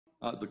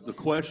The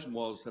question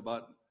was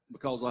about,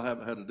 because I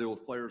haven't had to deal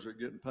with players that are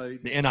getting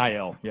paid. The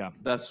NIL, yeah.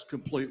 That's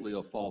completely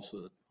a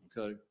falsehood,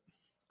 okay?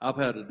 I've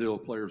had to deal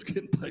with players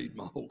getting paid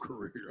my whole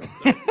career.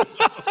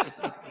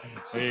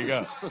 There you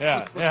go.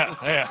 Yeah.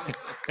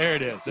 There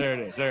it is.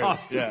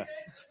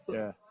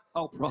 Yeah.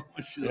 I'll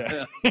promise you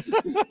Yeah.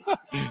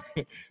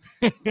 that.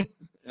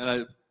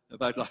 And in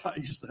fact, I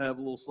used to have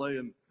a little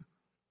saying,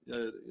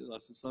 I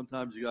said,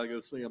 sometimes you got to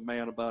go see a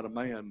man about a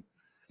man.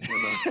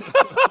 And,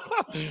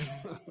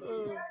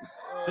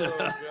 Oh,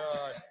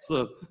 God.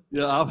 So,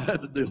 yeah, I've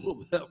had to deal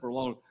with that for a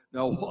long time.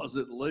 Now, was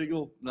it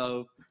legal?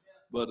 No,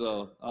 but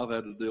I've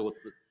had to deal with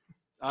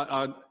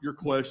it. Your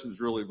question is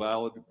really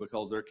valid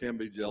because there can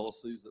be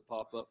jealousies that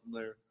pop up from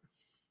there.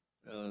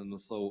 And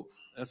so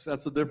that's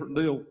a different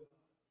deal.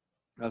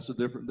 That's a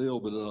different deal,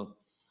 but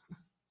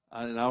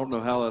I don't know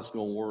how that's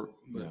going to work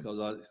because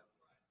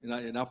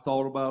I've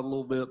thought about it a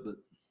little bit, but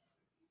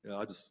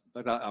yeah,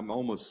 I'm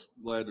almost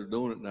glad they're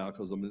doing it now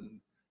because I mean,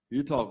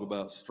 you talk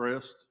about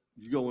stressed.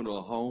 You go into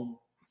a home,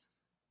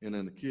 and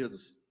then the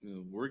kids,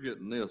 we're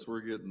getting this, we're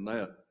getting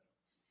that,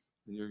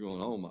 and you're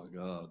going, oh my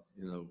God,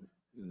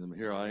 and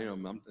here I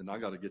am, and I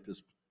got to get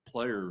this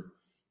player.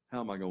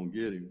 How am I going to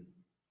get him?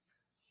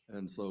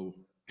 And so,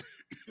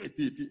 if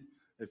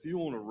you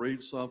want to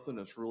read something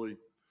that's really,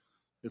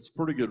 it's a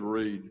pretty good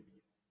read.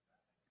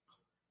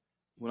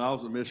 When I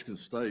was at Michigan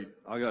State,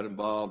 I got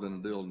involved in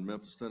a deal in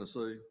Memphis,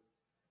 Tennessee,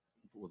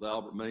 with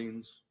Albert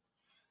Means.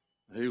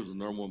 He was the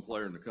 #1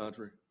 player in the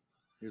country.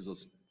 He was a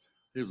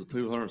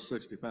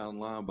 260-pound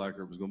linebacker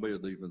that was going to be a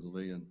defensive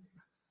end.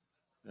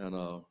 And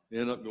he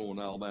ended up going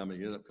to Alabama.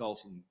 He ended up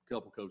costing a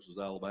couple coaches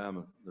at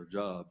Alabama their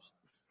jobs.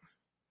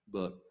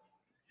 But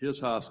his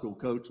high school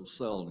coach was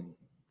selling him.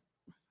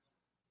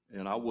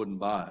 And I wouldn't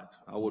buy it.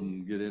 I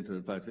wouldn't get into it.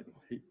 In fact,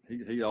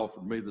 he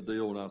offered me the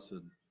deal, and I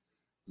said,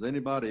 is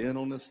anybody in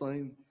on this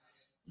thing?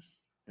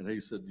 And he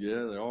said,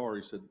 yeah, there are.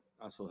 I said,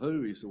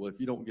 who? He said, well, if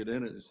you don't get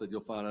in it, he said,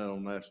 you'll find out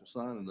on National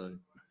Signing Day.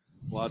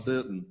 Well, I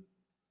didn't.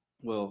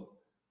 Well,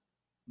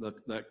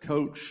 that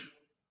coach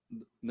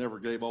never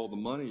gave all the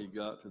money he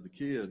got to the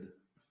kid.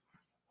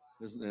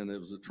 And it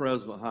was at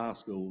Tresvant High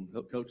School.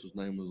 The coach's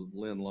name was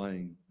Lynn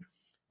Lane.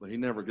 But he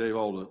never gave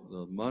all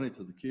the money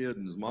to the kid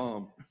and his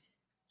mom.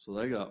 So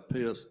they got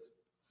pissed,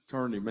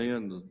 turned him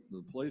in to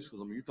the police because,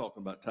 I mean, you're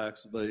talking about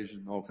tax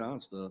evasion, all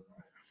kinds of stuff.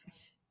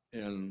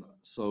 And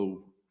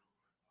so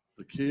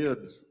the kid,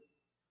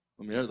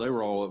 I mean, they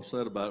were all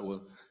upset about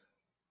it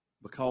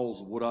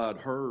because of what I'd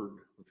heard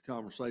with the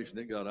conversation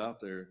that got out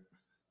there.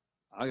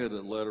 I got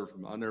a letter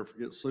from, I'll never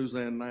forget,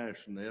 Suzanne Nash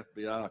from the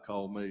FBI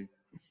called me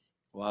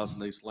while I was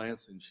in East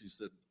Lansing. She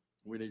said,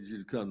 we need you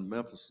to come to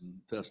Memphis and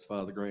testify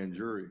to the grand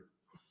jury.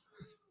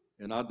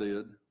 And I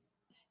did.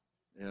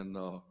 And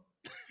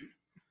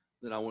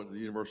then I went to the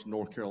University of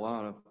North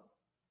Carolina.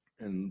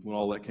 And when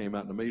all that came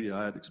out in the media,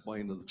 I had to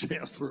explain to the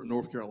chancellor of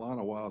North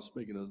Carolina why I was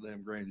speaking to the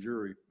damn grand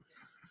jury.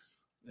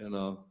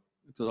 And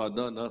because I'd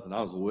done nothing.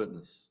 I was a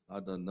witness.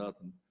 I'd done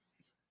nothing.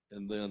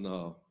 And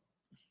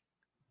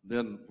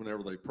then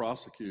whenever they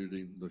prosecuted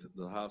him,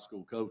 the high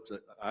school coach,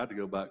 I had to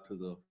go back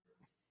to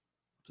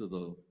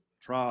the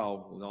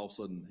trial, and all of a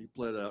sudden he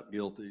pled out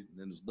guilty,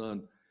 and it's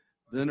done.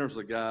 Then there's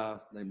a guy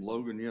named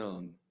Logan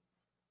Young.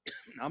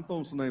 I'm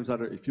throwing some names out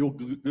there. If you'll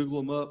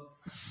Google them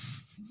up,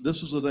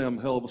 this is a damn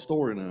hell of a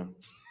story now.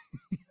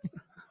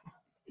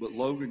 But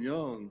Logan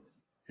Young,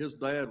 his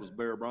dad was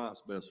Bear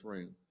Bryant's best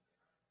friend.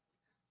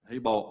 He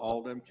bought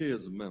all them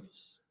kids in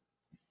Memphis.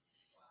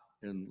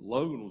 And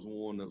Logan was the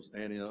one that was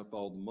anteing up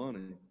all the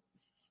money.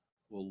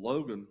 Well,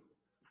 Logan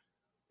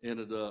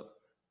ended up,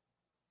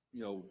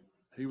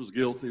 he was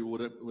guilty,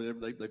 whatever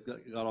they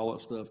got all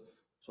that stuff.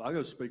 So I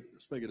go speak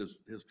at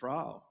his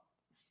trial.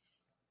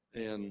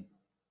 And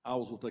I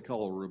was what they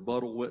call a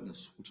rebuttal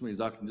witness, which means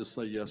I can just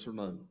say yes or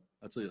no.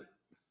 That's it.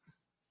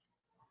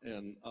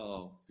 And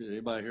if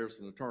anybody here is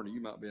an attorney, you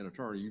might be an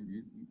attorney,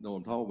 you know what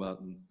I'm talking about.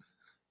 And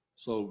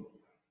so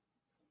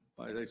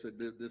they said,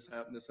 did this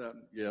happen,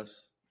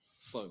 Yes.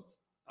 So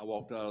I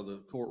walked out of the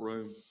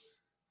courtroom,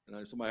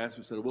 and somebody asked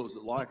me, said, what was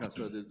it like? I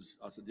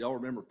said, y'all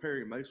remember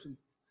Perry Mason?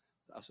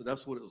 I said,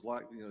 that's what it was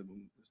like,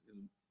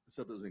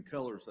 except it was in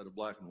color instead of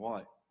black and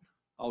white.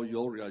 All you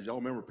older guys, y'all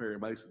remember Perry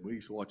Mason? We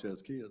used to watch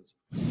as kids.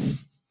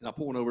 And I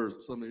point over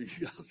at some of you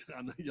guys,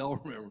 I know y'all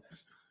remember.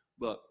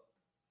 But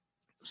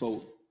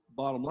so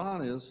bottom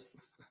line is,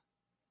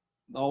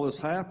 all this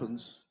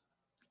happens,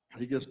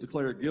 he gets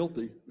declared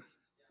guilty.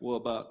 Well,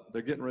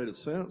 they're getting ready to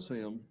sentence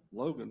him,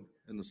 Logan,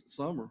 in the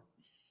summer.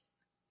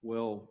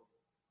 Well,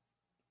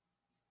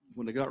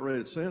 when they got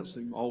ready to sentence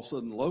him, all of a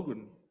sudden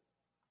Logan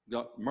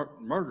got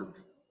murdered.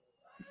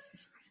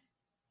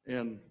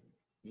 And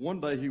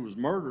one day he was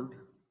murdered,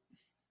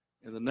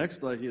 and the next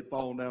day he had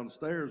fallen down the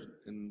stairs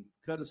and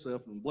cut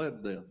himself and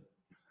bled to death.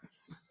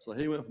 So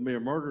he went from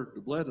being murdered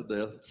to bled to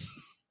death,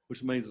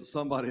 which means that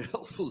somebody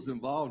else was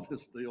involved in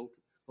this deal,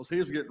 because he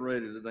was getting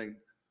ready to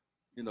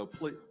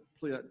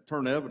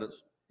turn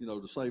evidence,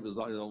 to save his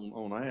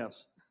own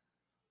ass.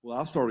 Well,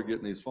 I started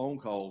getting these phone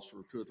calls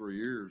for 2 or 3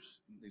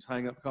 years, these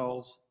hang-up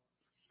calls,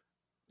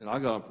 and I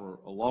got them for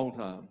a long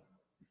time.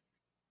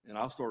 And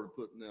I started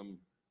putting them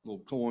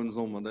little coins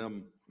on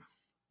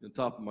the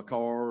top of my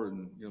car,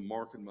 and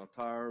marking my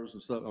tires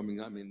and stuff. I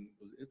mean,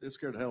 it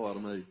scared the hell out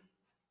of me.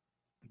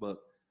 But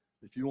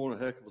if you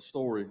want a heck of a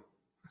story,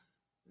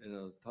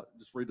 and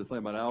just read the thing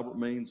about Albert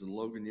Means and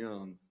Logan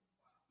Young.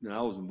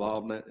 I was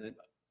involved in that, and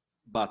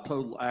by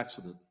total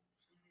accident,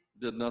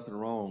 did nothing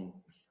wrong.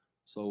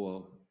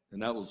 So,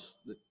 and that was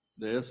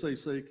the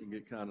SEC can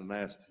get kind of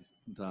nasty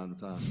from time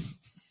to time.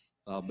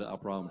 I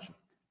promise you.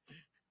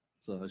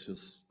 So that's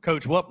just.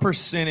 Coach, what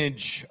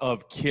percentage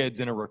of kids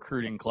in a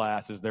recruiting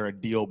class is there a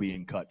deal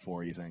being cut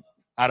for, you think?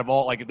 Out of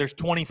all, like if there's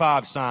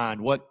 25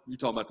 signed, what? You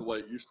talking about the way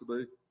it used to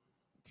be?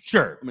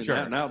 Sure. I mean,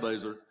 sure.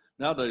 Nowadays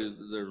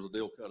there's a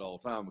deal cut all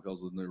the time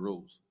because of the new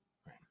rules.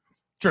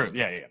 True.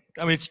 Yeah.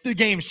 I mean, the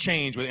game's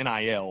changed with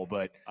NIL,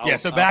 but yeah.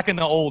 So back in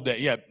the old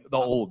days, the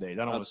old days.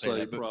 I don't want to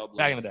say that, but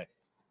back in the day,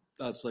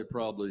 I'd say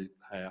probably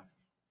half.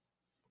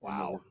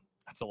 Wow,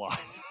 that's a lot.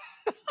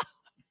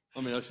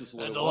 I mean, that's just the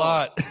way that's it a was.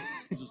 lot.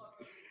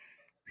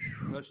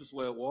 That's just the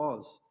way it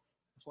was.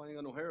 That's why I ain't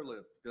got no hair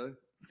left. Okay.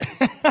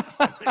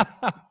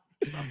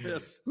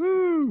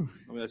 Woo.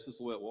 I mean, that's just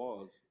the way it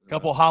was. A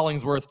couple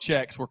Hollingsworth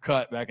checks were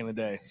cut back in the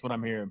day. That's what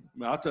I'm hearing. I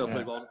mean, I tell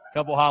people. A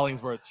couple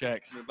Hollingsworth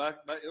checks. I mean, back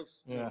it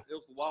was the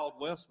Wild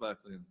West back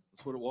then.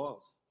 That's what it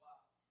was.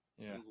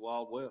 Yeah. It was the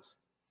Wild West.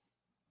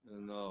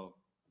 And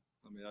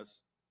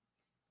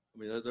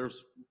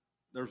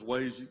there's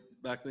ways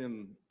back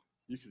then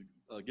you could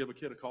give a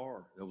kid a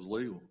car that was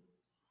legal.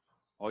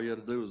 All you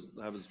had to do was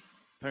have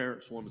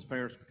one of his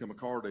parents become a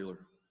car dealer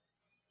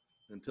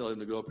and tell him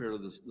to go up here to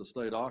the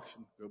state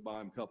auction, go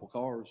buy him a couple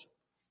cars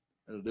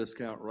at a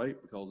discount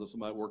rate, because if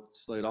somebody worked at the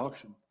state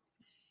auction,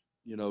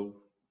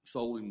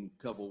 sold him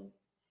a couple,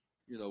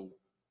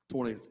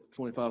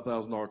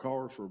 $25,000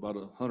 cars for about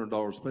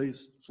 $100 a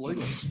piece. It's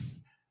legal.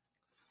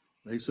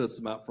 He sets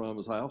them out front of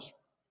his house.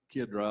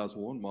 Kid drives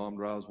one, mom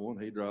drives one,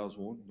 he drives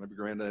one, maybe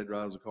granddad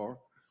drives a car.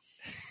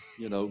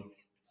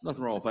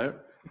 Nothing wrong with that.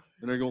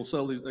 And they're going to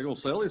sell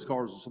these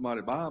cars to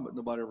somebody to buy them, but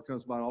nobody ever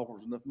comes by and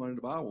offers enough money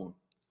to buy one.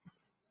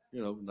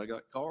 And they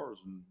got cars,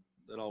 and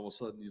then all of a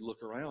sudden you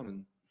look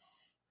around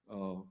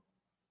and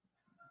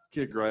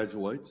kid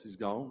graduates, he's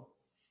gone.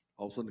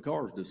 All of a sudden the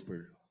cars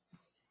disappear.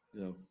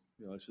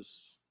 It's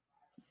just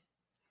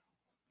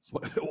that's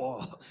what it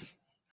was.